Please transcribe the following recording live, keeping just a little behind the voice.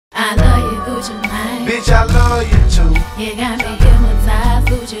Bitch, I love you too. You got me hypnotized,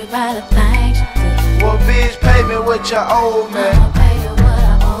 fooled you by the things you do. Well, bitch, pay me what you owe me. I'ma pay you what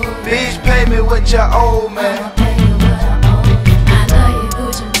I owe you. Bitch, pay me what you owe me. I'ma pay you what I owe you. I love you,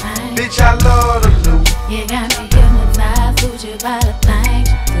 Gucci Mane. Bitch, I love the loot. You got me hypnotized, fooled you by the things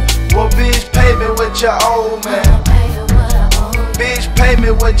you do. Well, bitch, pay me what you owe me. I'ma pay you what I owe you. Bitch, pay me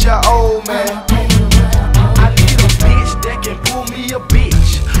what you owe me. I'ma pay you what I owe you. I need a bitch that can pull me a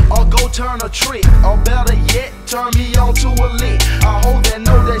bitch, or go turn a trick, or better yet, turn me on to a lick. A hoe that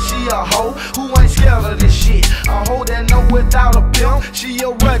know that she a hoe, who ain't scared of this shit. A hoe that know without a pimp, she a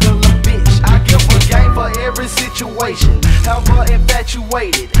regular bitch. I give her game for every situation, have her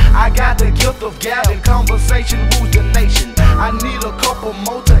infatuated. I got the gift of gab and conversation rules the nation. I need a couple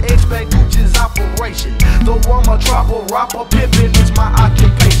more to expect Gucci's operation. The woman trapper, rapper, pimpin' is my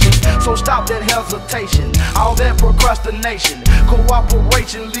occupation. So stop that hesitation, all that procrastination.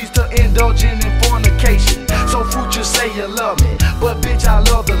 Cooperation leads to indulging in fornication. So future say you love me, but bitch I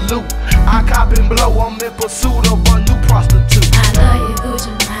love the loot. I cop and blow, I'm in pursuit of a new prostitute. I love you,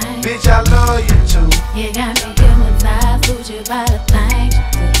 Gucci Mane. Bitch, I love you too. You got me hypnotized, fooled you by the things you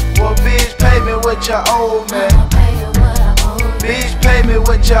do. Well, bitch, pay me what you owe me. I'ma pay you what I owe you. Bitch, pay me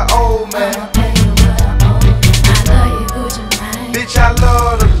what you owe me. I'ma pay you what I owe you. I love you, Gucci Mane. Bitch, I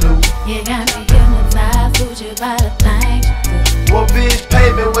love the loot. You got me hypnotized, fooled you by the things you do. Well, bitch, pay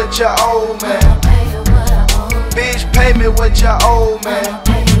me what you owe me. I'ma pay you what I owe you. Bitch, pay me what you owe me. I'ma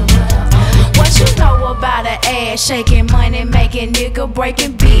pay you what I owe you. What you know about an ass shaking, money making, nigga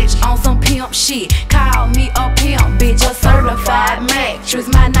breaking bitch on some pimp shit? Call me a pimp, bitch, a certified mattress.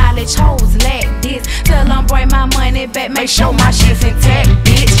 My knowledge hoes lack this. Tell them bring my money back, make sure my shit's intact,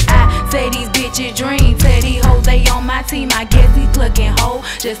 bitch. I say these bitches dream, tell these hoes they on my team. I guess these clucking hoes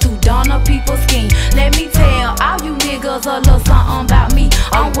just too done up people's scheme. Let me tell all you niggas a little something about me.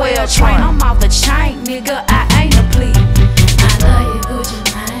 I'm well trained, I'm off the chain, nigga, I ain't a plea. I love you, Gucci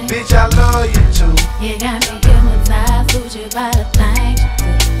Mane. Bitch, I love you too. You got me hypnotized, fooled you by the things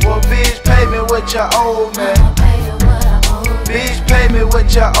you do. Well, bitch, pay me what you owe me. I'ma pay you what I owe you. Bitch, pay me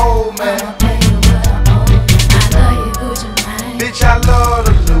what you owe me. I'ma pay you what I owe you. I love you, Gucci Mane. Bitch, I love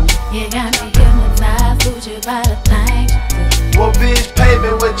the loot. You got me hypnotized, fooled you by the things you do. Well, bitch, pay me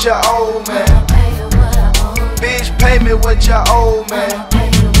what you owe me. I'ma pay you what I owe you. Bitch, pay me what you owe me. I'ma pay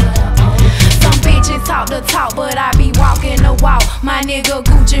you what I owe you. Some bitches talk the talk, but I be walking the walk. My nigga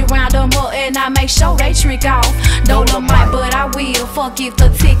Gucci round them up and I make sure they trick off. Dolomite, but I will fuck if the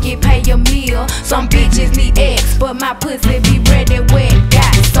ticket pay a meal. Some bitches need X, but my pussy be ready wet.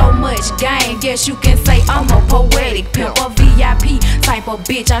 Got so much game, guess you can say I'm a poetic pimp, a VIP type of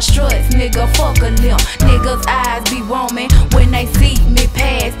bitch. I struts, nigga, fuck a limp. Niggas' eyes be roaming when they see me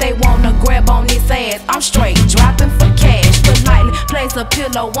pass. They wanna grab on this ass. I'm straight dropping for cash. Politely place a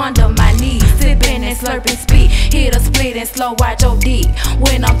pillow under my knee, sipping and slurping spit. Hit a split and slow out your dick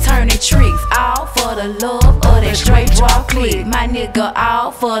when I'm turning tricks. All for the love of that straight drop click. My nigga,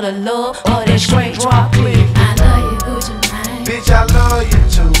 all for the love of that straight drop click. I love you, Gucci Mane. Bitch, I love you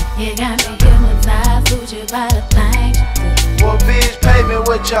too. You got me hypnotized, fooled you by the things you do. Well, bitch, pay me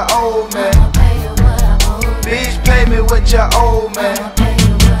what you owe me. I'ma pay you what I owe you. Bitch, pay me what you owe me. I'ma pay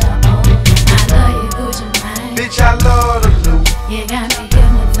you what I owe you. I love you, Gucci Mane. Bitch, I love the loot. You got me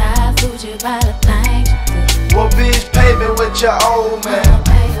hypnotized, fooled you by the things you do. Well, bitch, pay me what you owe me. I'ma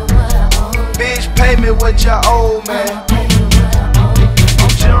pay you what I owe you. Bitch, pay me what you owe me. I'ma pay you what I owe you. I'm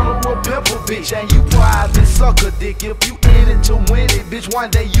General Pepper, bitch, and you private sucker dick. If you in it to win it, bitch, one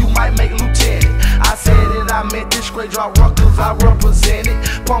day you might make lieutenant. I said it, I meant this. Str8 Drop Records, I represent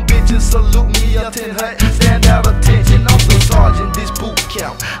it. Pump bitches salute me, a 10 hut, stand out attention. I'm the sergeant, this boot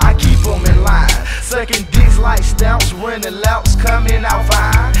camp, I keep them in line. Sucking dicks like stamps, running louts, coming out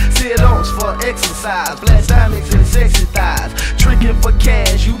fine. Sit-ups for exercise, black stomachs and sexy thighs. Tricking for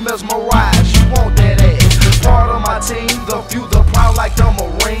cash, you mesmerize, you want that ass. Part of my team, the few, the proud like the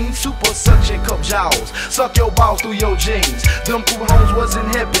Marines. Super suction cup jaws, suck your balls through your jeans. Them two hoes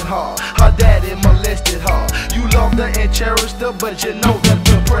wasn't helping her, her daddy molested her. You loved her and cherished her, but you know that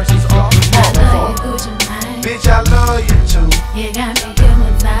the precious are I love you, Gucci Mane. Bitch, I love you too. You got me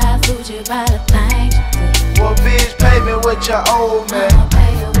hypnotized, fooled you by the things you do. Well, bitch, pay me what you owe me. I'ma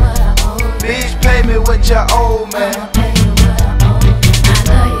pay you what I owe you. Bitch, pay me what you owe me. I'ma pay you what I owe you. I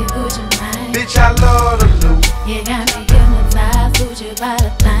love you, Gucci Mane. Bitch, I love the loot. You got me hypnotized, fooled you by the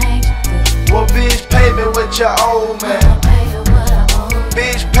things you do. Well, bitch, pay me what you owe me. I'ma pay you what I owe you.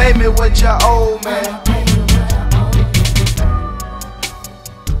 Bitch, pay me what you owe me. I'ma pay you